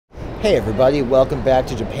Hey everybody, welcome back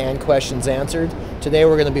to Japan Questions Answered. Today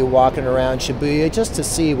we're going to be walking around Shibuya just to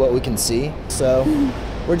see what we can see. So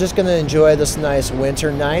we're just going to enjoy this nice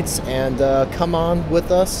winter nights and come on with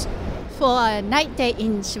us. For a night day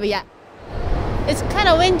in Shibuya. It's kind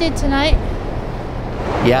of windy tonight.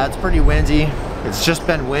 Yeah, it's pretty windy. It's just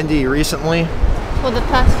been windy recently. For the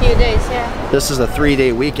past few days, yeah. This is a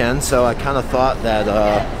 3-day weekend, so I kind of thought that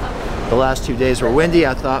the last 2 days were windy.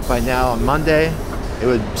 I thought by now on Monday it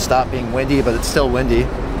would stop being windy, but it's still windy.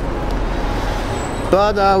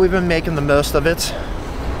 But we've been making the most of it.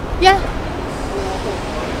 Yeah.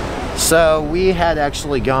 So we had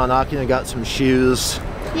actually gone, Akina got some shoes.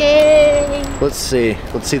 Yay! Let's see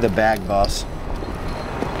the bag, boss.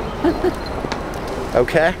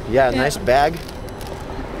 Okay, yeah, nice bag.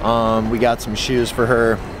 We got some shoes for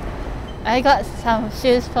her. I got some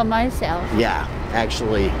shoes for myself. Yeah,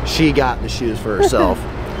 actually, she got the shoes for herself.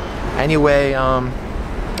 Anyway,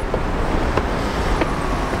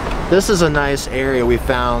 this is a nice area we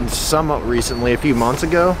found somewhat recently, a few months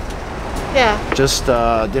ago. Yeah. Just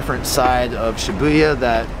a different side of Shibuya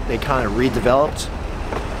that they kind of redeveloped.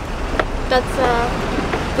 That's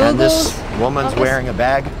Google's and this woman's office. wearing a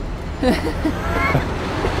bag.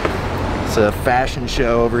 It's a fashion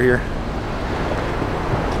show over here.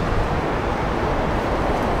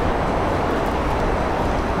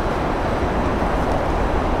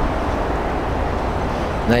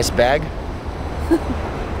 Nice bag.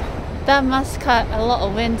 That must cut a lot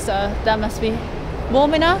of wind, so that must be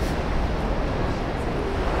warm enough.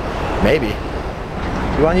 Maybe.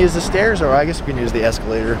 You want to use the stairs, or I guess we can use the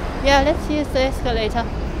escalator. Yeah, let's use the escalator.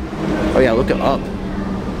 Oh yeah, look it up.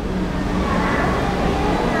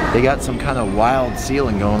 They got some kind of wild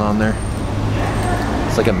ceiling going on there.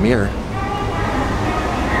 It's like a mirror.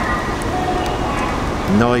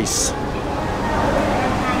 Nice.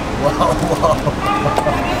 Whoa, whoa.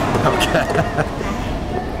 Okay.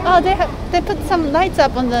 Oh, they put some lights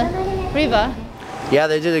up on the river. Yeah,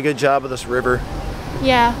 they did a good job with this river.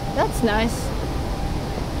 Yeah, that's nice.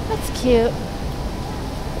 That's cute.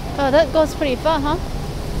 Oh, that goes pretty far, huh?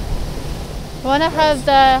 Wanna have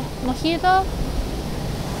the mojito?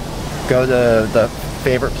 Go to the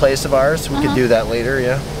favorite place of ours. We could do that later,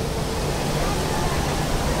 yeah.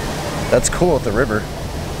 That's cool with the river.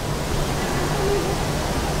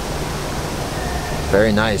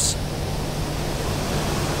 Very nice.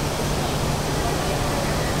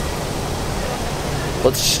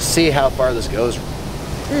 Let's see how far this goes.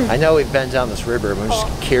 I know we've been down this river, but I'm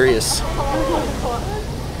just curious.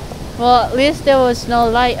 Well, at least there was no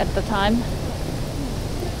light at the time.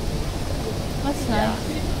 That's nice.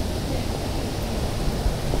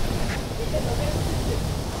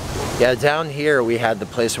 Yeah, down here we had the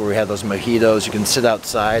place where we had those mojitos. You can sit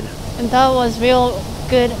outside. And that was real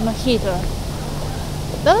good mojito.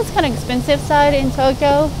 That was kind of expensive side in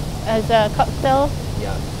Tokyo as a cocktail.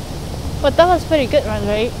 Yeah. But that was pretty good,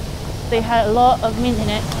 right? They had a lot of mint in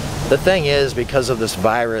it. The thing is, because of this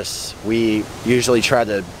virus, we usually try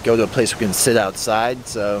to go to a place we can sit outside.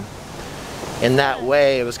 So in that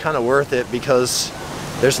way, it was kind of worth it because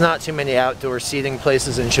there's not too many outdoor seating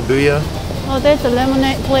places in Shibuya. Oh, there's a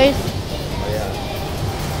lemonade place. Oh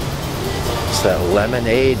yeah. It's that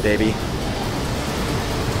lemonade, baby.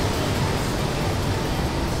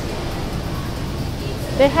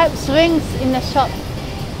 They have swings in the shop.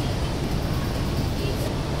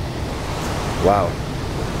 Wow.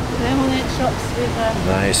 Lemonade shops with a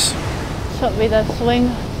Nice. shop with a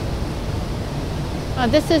swing.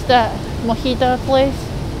 This is the mojito place.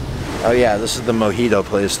 Oh yeah, this is the mojito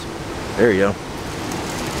place. There you go.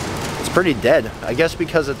 It's pretty dead. I guess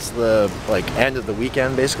because it's the end of the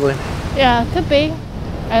weekend, basically. Yeah, could be.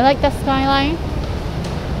 I like the skyline.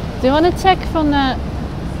 Do you want to check from the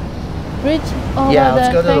bridge over Yeah,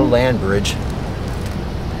 let's go to the thing? land bridge.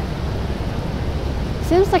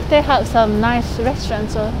 Seems like they have some nice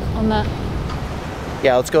restaurants on that.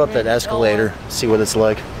 Yeah, let's go up that escalator, see what it's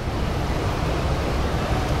like.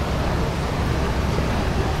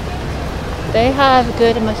 They have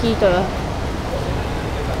good mojito,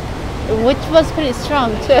 which was pretty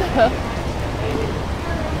strong too.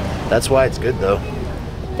 That's why it's good though.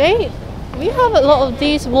 We have a lot of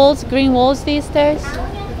these walls, green walls these days.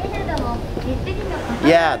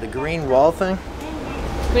 Yeah, the green wall thing.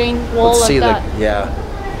 Green wall Let's like see that. yeah.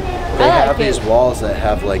 They I like have these it. walls that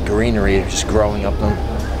have like greenery just growing up them.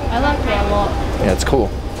 I like it a lot. Yeah, it's cool.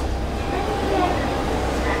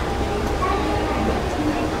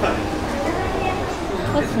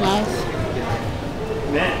 That's nice.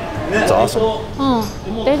 It's awesome. Oh,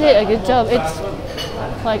 they did a good job. It's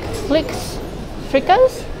like frickers.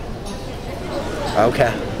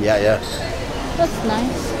 Okay. Yeah, yeah. That's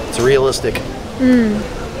nice. It's realistic. Nice.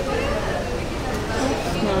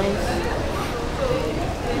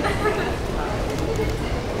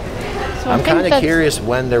 So I'm kind of curious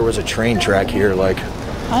when there was a train track here. Like,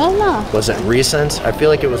 I don't know. was it recent? I feel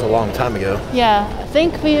like it was a long time ago. Yeah, I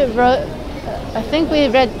think we read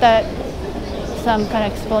that some kind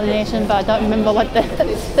of explanation, but I don't remember what that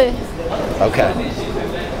is. Okay.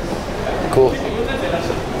 Cool.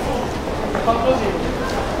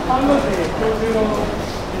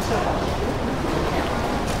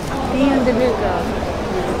 Beyond the view go.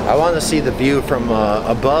 I want to see the view from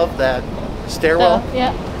above that stairwell.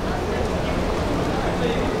 Yeah.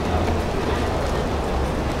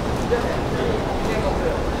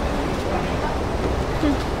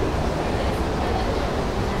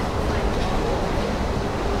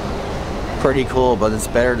 Pretty cool, but it's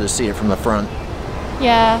better to see it from the front.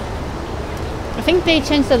 Yeah. I think they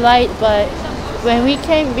changed the light, but when we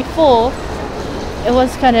came before, it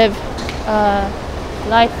was kind of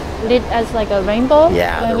light lit as like a rainbow.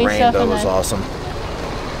 Yeah, when the we rainbow surfed was on awesome.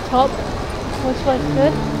 top, which was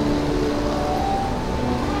good.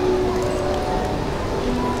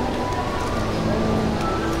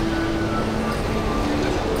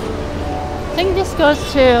 I think this goes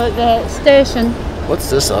to the station. What's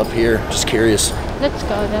this up here? Just curious. Let's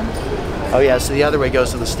go then. Oh yeah, so the other way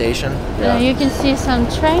goes to the station. Yeah. You can see some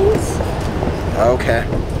trains. Okay.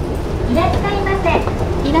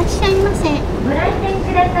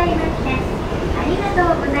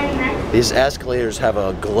 These escalators have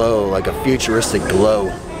a glow, like a futuristic glow.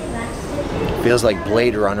 Feels like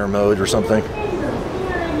Blade Runner mode or something.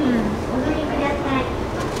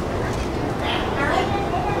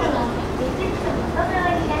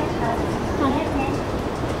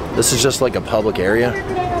 This is just like a public area.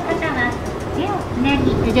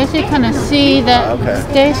 I guess you kind of see the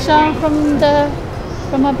station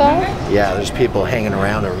from above. Yeah, there's people hanging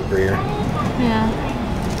around over here. Yeah.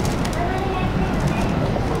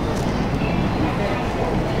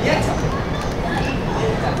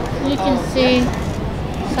 You can see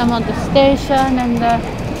some of the station and the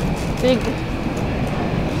big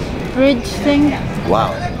bridge thing.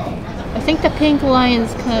 Wow. I think the pink line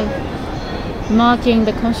is kind of marking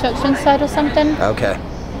the construction site or something. Okay.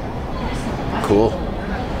 Cool.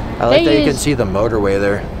 I like that you can see the motorway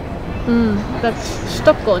there. That's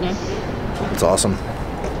Stockholm. It's awesome.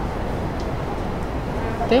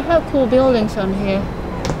 They have cool buildings on here.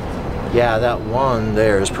 Yeah, that one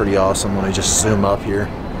there is pretty awesome. Let me just zoom up here.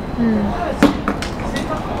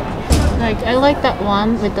 Like, I like that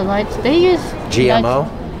one with the lights. They use GMO?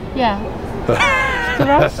 Yeah.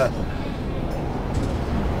 Grass.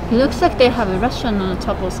 It looks like they have a restaurant on the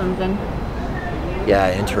top or something.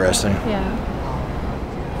 Yeah, interesting. Yeah.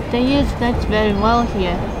 They use lights very well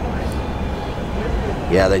here.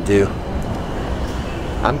 Yeah, they do.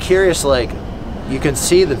 I'm curious, like, you can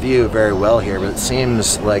see the view very well here, but it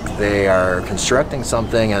seems like they are constructing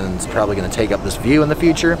something and it's probably going to take up this view in the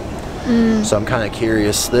future. So I'm kind of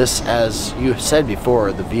curious. This, as you said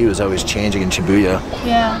before, the view is always changing in Shibuya.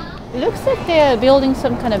 Yeah. It looks like they're building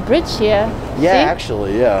some kind of bridge here. Yeah, see?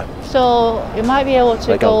 Actually, yeah. So you might be able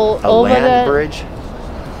to like go a over land the bridge?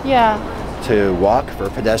 Yeah. To walk for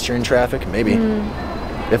pedestrian traffic, maybe.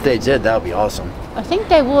 If they did, that would be awesome. I think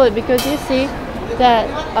they would, because you see that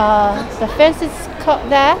the fence is cut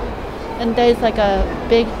there, and there's like a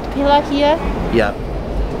big pillar here. Yeah.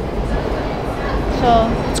 So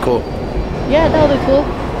it's cool. Yeah, that would be cool.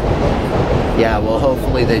 Yeah, well,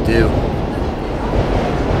 hopefully they do.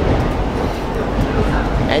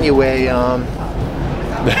 Anyway,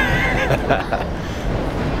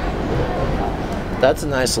 that's a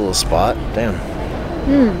nice little spot. Damn.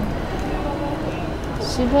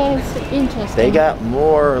 Shibuya is interesting. They got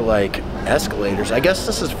more like escalators. I guess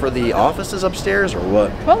this is for the offices upstairs or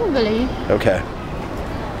what? Probably. Okay.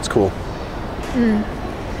 It's cool.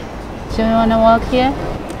 So you wanna walk here?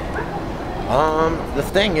 The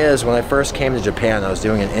thing is, when I first came to Japan, I was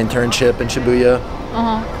doing an internship in Shibuya.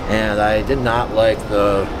 And I did not like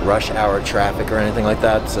the rush hour traffic or anything like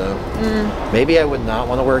that, so maybe I would not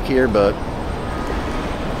want to work here, but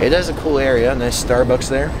it is a cool area. Nice Starbucks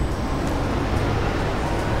there.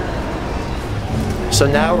 So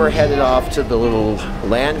now we're headed off to the little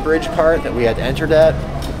land bridge part that we had entered at,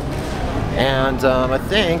 and I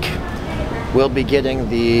think we'll be getting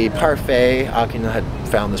the parfait. Akina had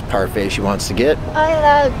found this parfait she wants to get. I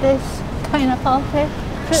love this kind of parfait.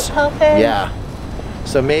 Fruit parfait. Yeah.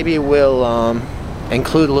 So maybe we'll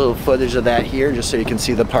include a little footage of that here just so you can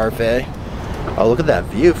see the parfait. Oh, look at that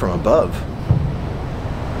view from above.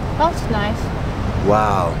 That's nice.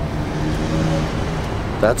 Wow.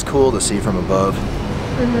 That's cool to see from above.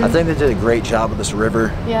 I think they did a great job with this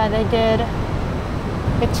river. Yeah, they did.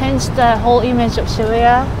 It changed the whole image of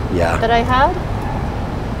Shibuya that I had.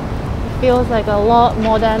 It feels like a lot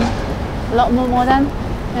more modern,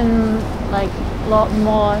 and like a lot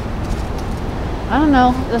more, I don't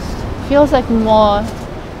know, this feels like more.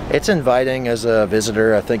 It's inviting as a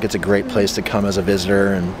visitor. I think it's a great place to come as a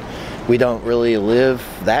visitor, and we don't really live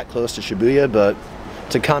that close to Shibuya, but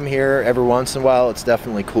to come here every once in a while, it's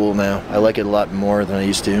definitely cool now. I like it a lot more than I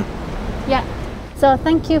used to. Yeah. So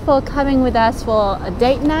thank you for coming with us for a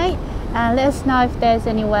date night, and let us know if there's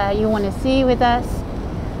anywhere you want to see with us,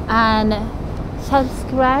 and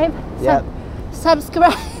subscribe. Yep.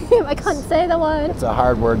 Subscribe. I can't say the word. It's a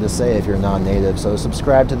hard word to say if you're non-native, so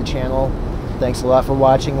subscribe to the channel. Thanks a lot for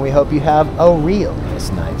watching. We hope you have a real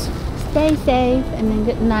nice night. Stay safe and then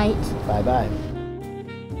good night. Bye-bye.